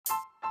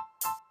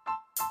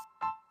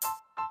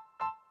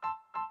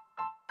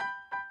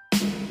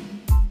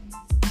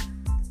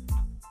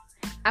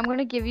I'm going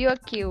to give you a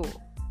cue.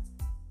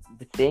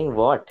 But saying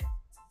what?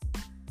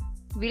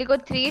 We'll go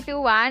 3,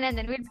 2, 1 and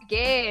then we'll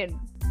begin.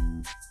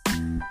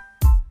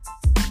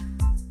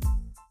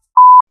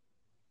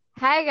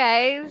 Hi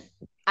guys,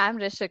 I'm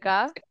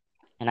Rishika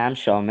And I'm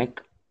Shomik.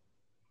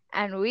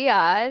 and we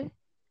are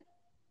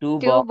Two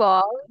Two ball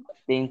Balls.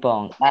 ping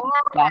pong.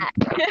 Yeah.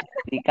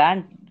 We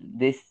can't.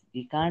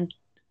 We can't.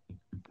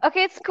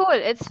 Okay, it's cool.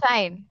 It's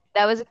fine.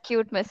 That was a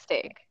cute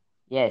mistake.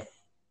 Yes.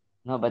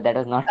 No, but that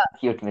was not Uh, a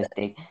cute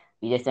mistake.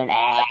 We just went.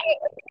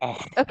 okay,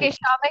 okay,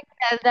 Shamik,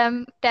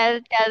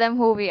 tell them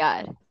who we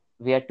are.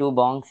 We are two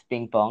bongs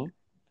ping pong.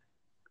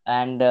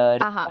 And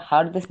Uh-huh.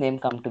 how did this name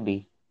come to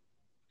be?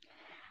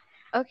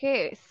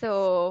 Okay,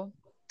 so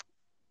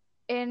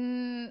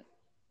in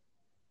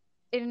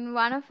in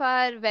one of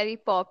our very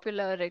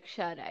popular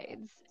rickshaw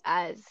rides,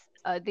 as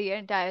the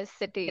entire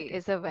city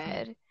is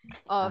aware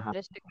of Uh-huh.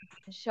 Rishika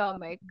and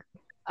Shamik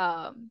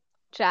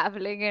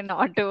traveling in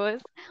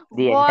autos.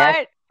 The entire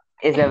What?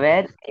 is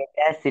aware. The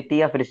entire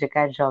city of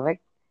Rishika and Shomik.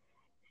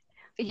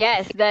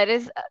 Yes, there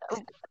is.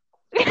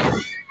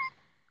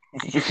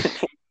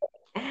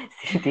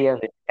 City of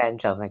Rishika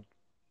and Shomik.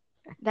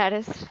 That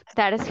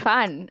is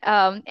fun.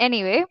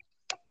 Anyway,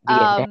 The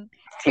entire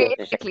city of Rishika.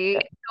 basically,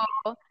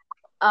 so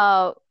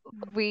uh,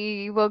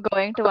 we were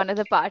going to one of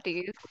the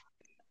parties.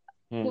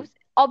 Hmm.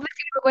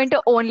 Obviously, we were going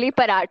to only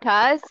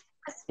parathas.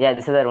 Yeah,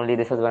 this was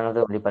one of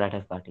the only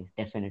Parathas parties,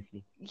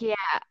 definitely. Yeah,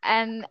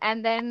 and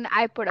then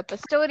I put up a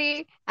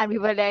story, and we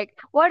were like,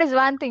 "What is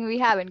one thing we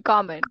have in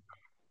common?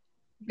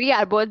 We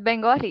are both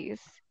Bengalis."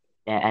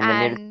 Yeah, and then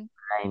we had And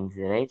rhymes,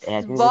 right?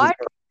 I think this is what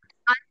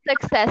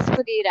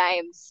unsuccessfully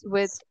rhymes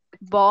with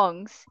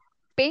bongs?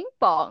 Ping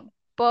pong.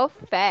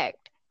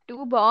 Perfect.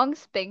 Two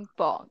bongs, ping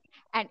pong.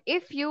 And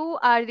if you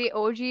are the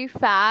OG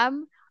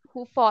fam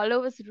who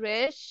follows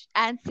Rish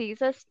and sees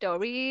her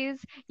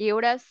stories, you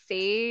would have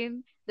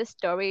seen the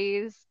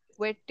stories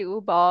with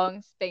two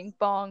bongs, ping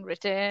pong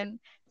written.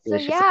 So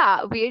Rishika.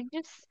 yeah, we're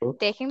just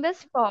taking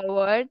this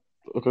forward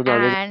It will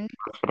always and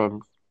be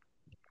friends.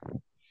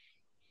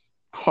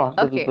 Half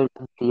the okay. people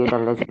don't see it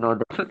unless you know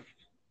them.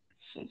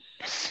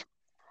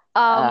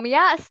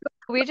 Yeah, so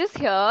we're just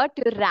here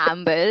to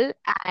ramble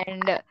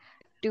and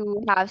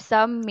to have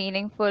some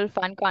meaningful,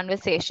 fun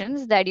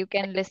conversations that you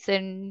can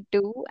listen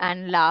to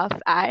and laugh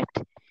at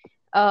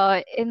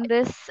in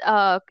this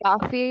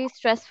coffee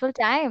stressful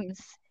times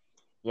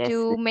Yes,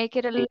 to make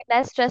it a little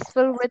less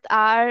stressful with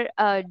our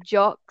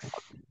jokes.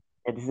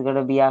 this is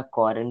gonna be our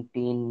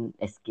quarantine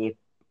escape,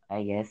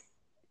 I guess.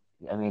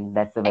 I mean,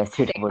 that's the best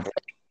way to put it.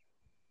 Exactly.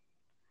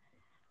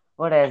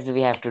 What else do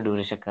we have to do,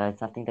 Rishika? It's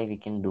nothing like we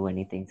can do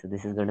anything. So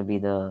this is gonna be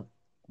the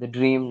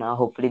dream now.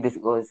 Hopefully this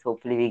goes.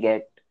 Hopefully we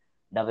get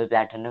double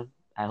platinum.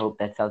 I hope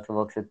that also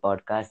works with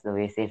podcasts the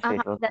way Safe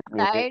Street works That's with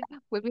music. right.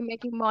 We'll be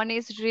making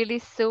monies really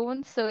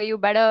soon, so you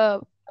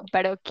better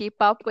keep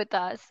up with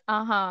us.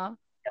 Uh-huh.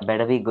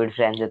 Better be good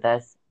friends with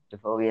us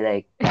before we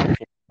like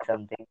cancel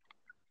something.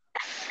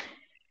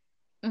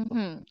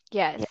 Mm-hmm.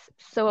 Yeah. Yes.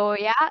 So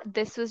yeah,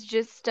 this was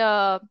just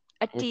a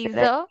Just say that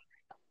teaser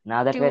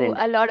now that we're to in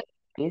a lot of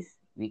this,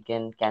 we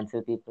can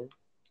cancel people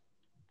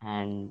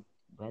and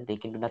well they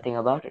can do nothing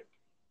about it.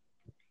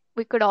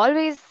 we could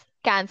always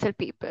cancel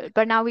people,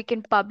 but now we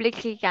can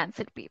publicly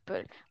cancel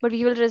people. But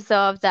we will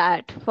reserve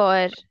that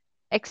for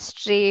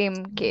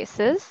extreme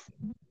cases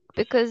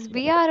because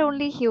we are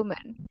only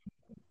human.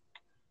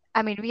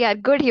 I mean, we are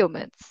good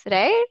humans,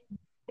 right?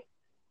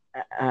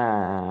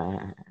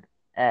 Uh,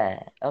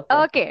 okay.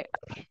 Okay.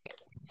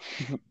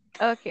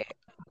 Okay.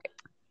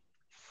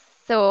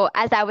 So,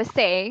 as I was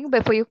saying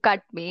before you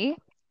cut me,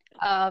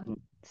 Mm.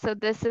 so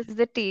this is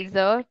the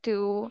teaser to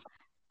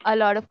a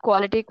lot of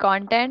quality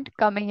content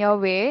coming your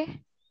way.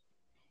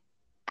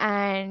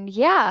 And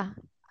yeah,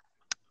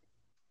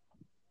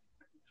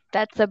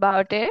 that's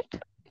about it.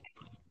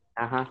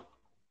 Uh-huh.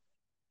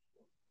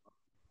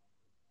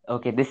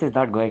 Okay, this is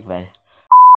not going well.